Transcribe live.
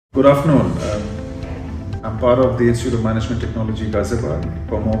Good afternoon. I'm part of the Institute of Management Technology, Ghaziabad,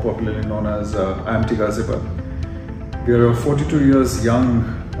 or more popularly known as IMT Ghaziabad. We are a 42 years young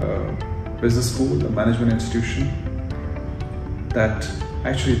business school, a management institution that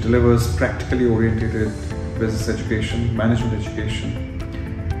actually delivers practically oriented business education, management education,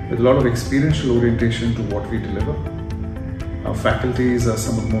 with a lot of experiential orientation to what we deliver. Our faculties are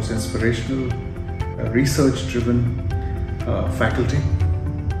some of the most inspirational, research-driven faculty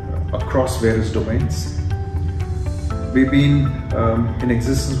across various domains. We've been in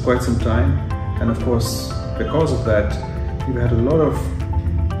existence quite some time, and of course, because of that, we've had a lot of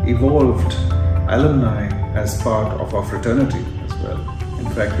evolved alumni as part of our fraternity as well. In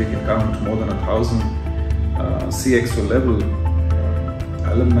fact, we can count more than 1,000 CXO level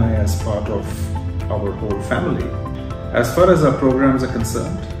alumni as part of our whole family. As far as our programs are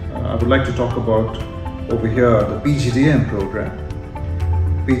concerned, I would like to talk about over here the PGDM program.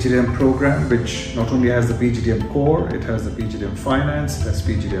 PGDM program, which not only has the PGDM core, it has the PGDM finance, it has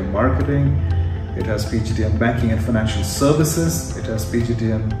PGDM marketing, it has PGDM banking and financial services, it has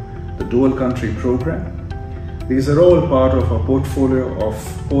PGDM the dual country program. These are all part of our portfolio of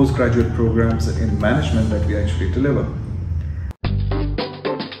postgraduate programs in management that we actually deliver.